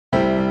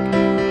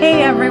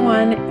Hey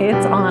everyone,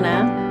 it's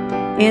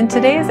Anna. In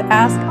today's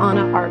Ask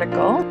Anna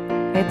article,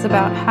 it's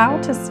about how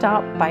to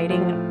stop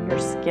biting your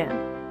skin.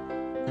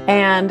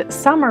 And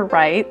Summer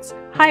writes,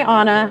 "Hi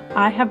Anna,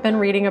 I have been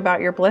reading about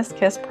your Bliss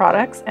Kiss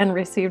products and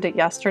received it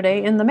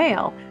yesterday in the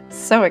mail.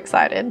 So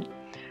excited.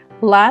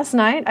 Last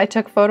night I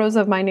took photos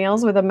of my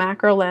nails with a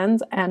macro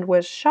lens and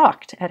was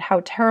shocked at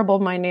how terrible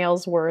my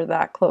nails were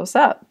that close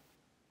up.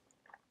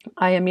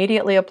 I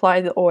immediately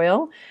applied the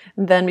oil,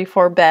 then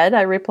before bed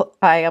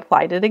I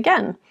applied it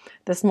again.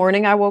 This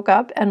morning I woke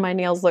up and my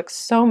nails look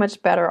so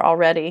much better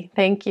already.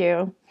 Thank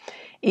you.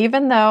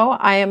 Even though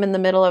I am in the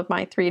middle of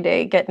my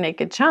 3-day Get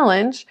Naked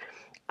challenge,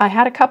 I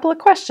had a couple of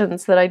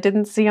questions that I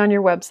didn't see on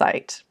your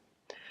website.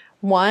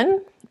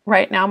 One,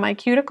 right now my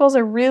cuticles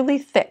are really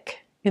thick.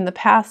 In the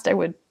past I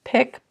would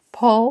pick,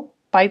 pull,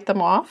 bite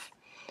them off.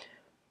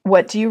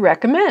 What do you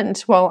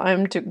recommend while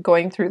I'm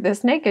going through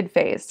this naked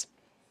phase?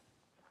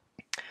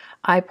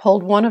 I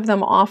pulled one of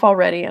them off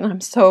already and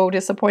I'm so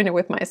disappointed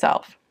with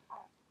myself.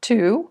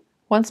 2,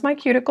 once my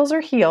cuticles are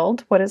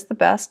healed, what is the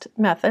best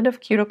method of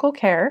cuticle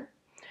care?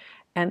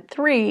 And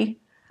 3,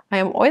 I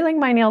am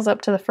oiling my nails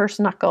up to the first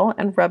knuckle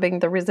and rubbing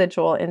the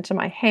residual into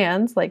my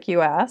hands like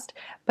you asked,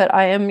 but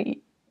I am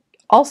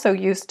also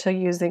used to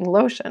using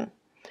lotion.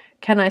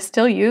 Can I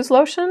still use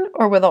lotion,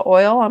 or will the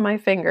oil on my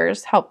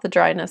fingers help the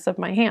dryness of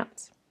my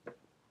hands?"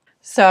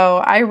 So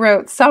I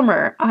wrote,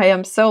 "Summer, I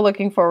am so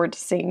looking forward to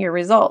seeing your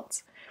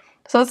results."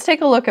 So let's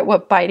take a look at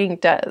what biting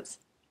does.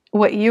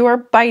 What you are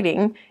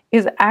biting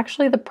is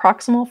actually the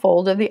proximal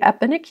fold of the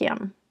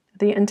eponychium.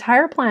 The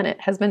entire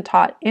planet has been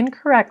taught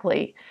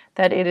incorrectly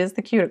that it is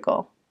the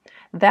cuticle.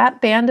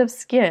 That band of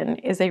skin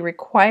is a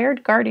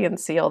required guardian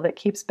seal that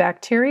keeps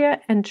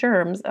bacteria and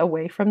germs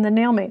away from the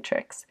nail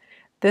matrix.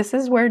 This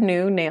is where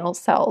new nail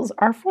cells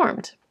are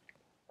formed.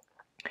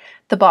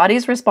 The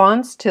body's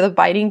response to the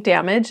biting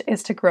damage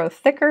is to grow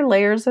thicker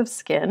layers of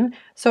skin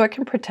so it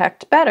can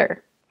protect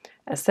better.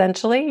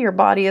 Essentially, your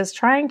body is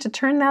trying to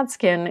turn that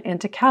skin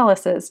into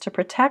calluses to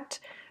protect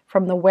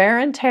from the wear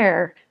and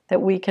tear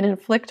that we can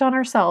inflict on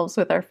ourselves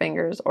with our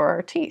fingers or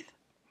our teeth.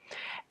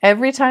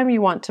 Every time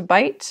you want to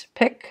bite,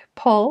 pick,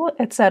 pull,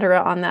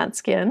 etc. on that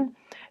skin,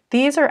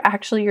 these are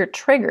actually your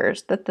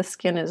triggers that the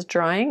skin is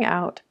drying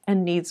out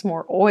and needs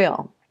more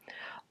oil.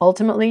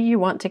 Ultimately, you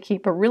want to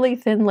keep a really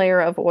thin layer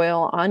of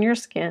oil on your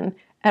skin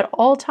at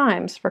all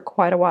times for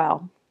quite a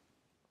while.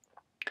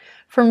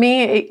 For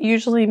me, it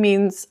usually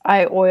means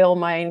I oil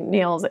my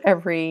nails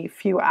every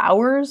few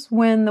hours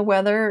when the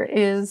weather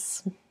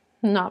is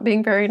not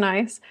being very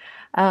nice.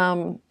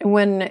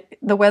 When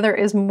the weather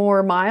is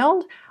more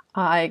mild,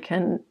 I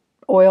can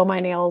oil my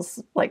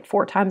nails like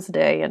 4 times a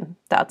day, and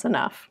that's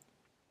enough.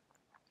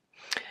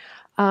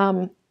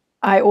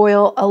 I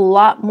oil a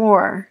lot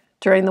more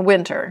during the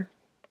winter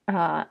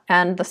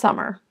and the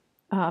summer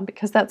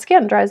because that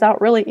skin dries out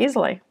really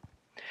easily.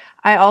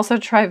 I also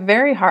try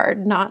very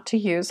hard not to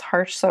use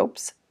harsh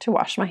soaps to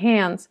wash my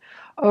hands.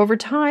 Over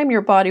time,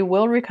 your body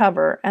will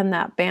recover and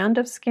that band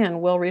of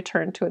skin will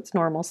return to its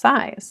normal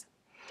size.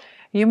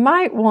 You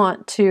might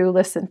want to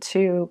listen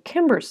to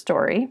Kimber's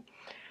story,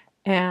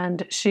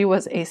 and she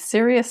was a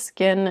serious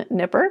skin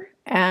nipper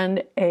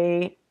and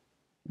a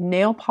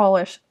nail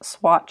polish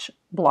swatch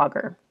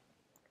blogger.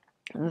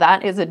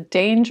 That is a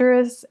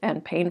dangerous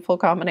and painful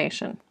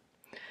combination.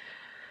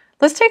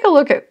 Let's take a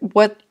look at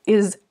what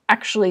is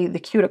actually the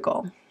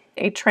cuticle,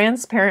 a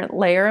transparent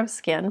layer of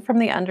skin from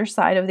the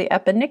underside of the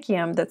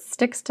eponychium that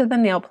sticks to the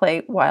nail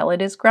plate while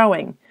it is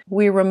growing.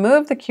 We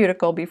remove the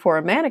cuticle before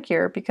a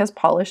manicure because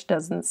polish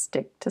doesn't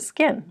stick to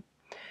skin.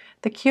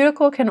 The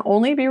cuticle can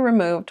only be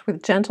removed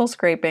with gentle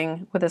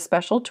scraping with a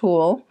special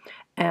tool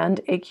and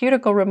a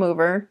cuticle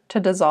remover to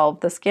dissolve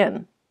the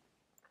skin.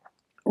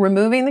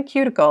 Removing the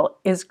cuticle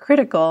is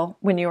critical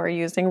when you are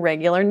using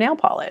regular nail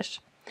polish.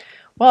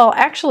 Well,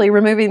 actually,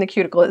 removing the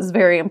cuticle is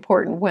very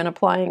important when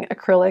applying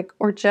acrylic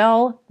or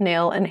gel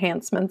nail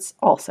enhancements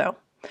also.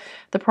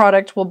 The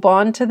product will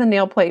bond to the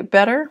nail plate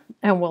better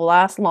and will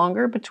last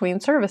longer between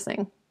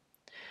servicing.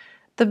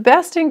 The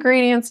best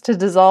ingredients to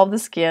dissolve the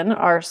skin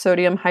are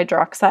sodium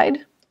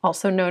hydroxide,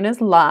 also known as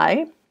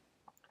lye,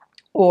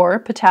 or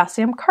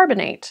potassium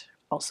carbonate,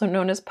 also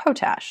known as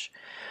potash.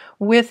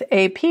 With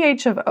a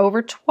pH of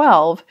over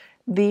 12,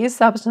 these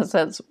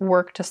substances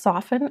work to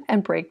soften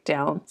and break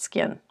down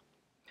skin.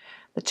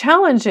 The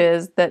challenge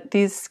is that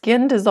these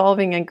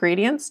skin-dissolving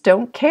ingredients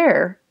don't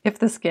care if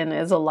the skin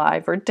is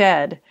alive or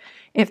dead.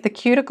 If the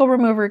cuticle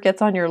remover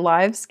gets on your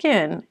live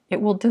skin,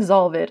 it will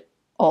dissolve it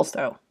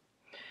also.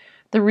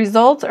 The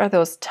results are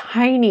those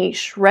tiny,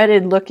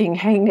 shredded-looking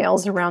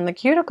hangnails around the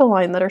cuticle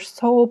line that are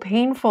so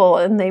painful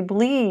and they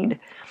bleed.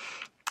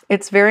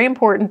 It's very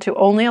important to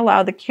only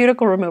allow the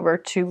cuticle remover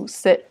to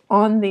sit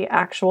on the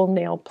actual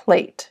nail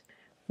plate.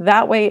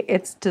 That way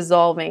it's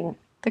dissolving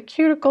the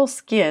cuticle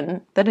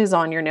skin that is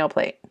on your nail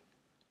plate.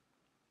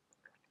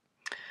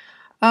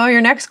 Oh, your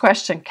next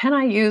question, can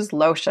I use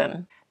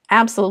lotion?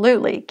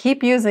 Absolutely,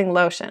 keep using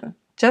lotion.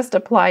 Just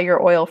apply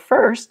your oil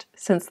first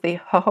since the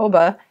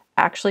jojoba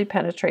actually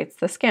penetrates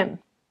the skin.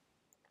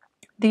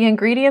 The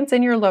ingredients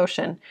in your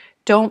lotion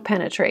don't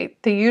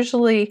penetrate. They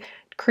usually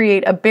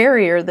create a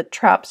barrier that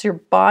traps your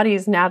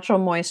body's natural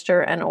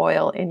moisture and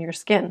oil in your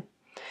skin.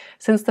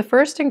 Since the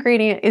first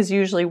ingredient is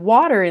usually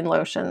water in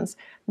lotions,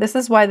 this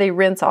is why they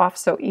rinse off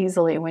so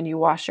easily when you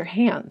wash your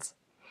hands.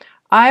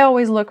 I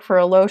always look for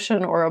a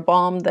lotion or a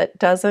balm that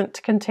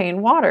doesn't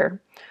contain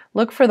water.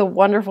 Look for the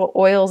wonderful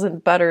oils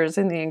and butters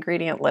in the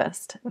ingredient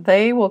list.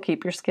 They will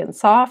keep your skin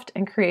soft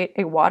and create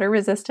a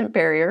water-resistant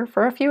barrier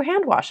for a few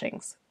hand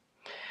washings.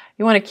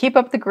 You want to keep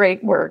up the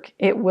great work.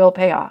 It will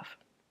pay off.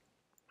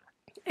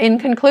 In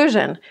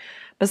conclusion,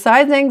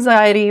 besides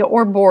anxiety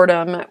or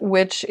boredom,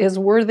 which is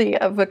worthy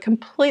of a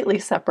completely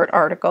separate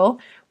article,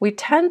 we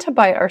tend to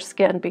bite our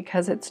skin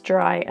because it's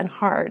dry and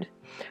hard.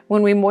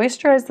 When we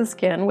moisturize the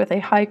skin with a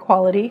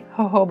high-quality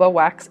jojoba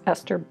wax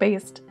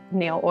ester-based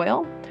nail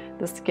oil,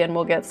 the skin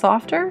will get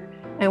softer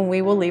and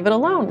we will leave it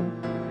alone.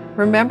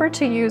 Remember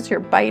to use your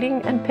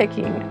biting and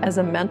picking as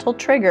a mental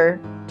trigger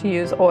to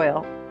use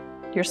oil.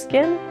 Your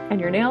skin and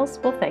your nails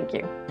will thank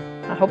you.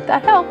 I hope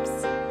that helps.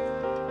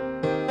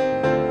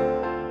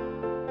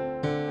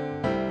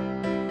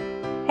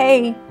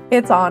 Hey,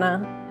 it's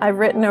Anna. I've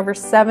written over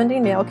 70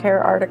 nail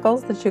care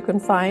articles that you can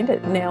find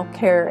at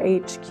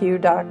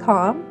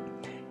nailcarehq.com.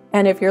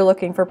 And if you're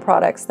looking for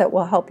products that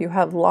will help you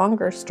have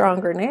longer,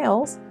 stronger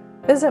nails,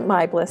 visit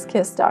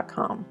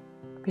myblisskiss.com.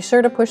 Be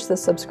sure to push the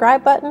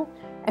subscribe button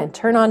and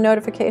turn on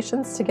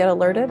notifications to get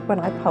alerted when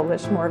I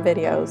publish more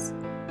videos.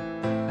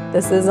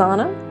 This is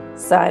Anna,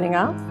 signing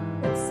off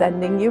and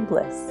sending you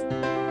bliss.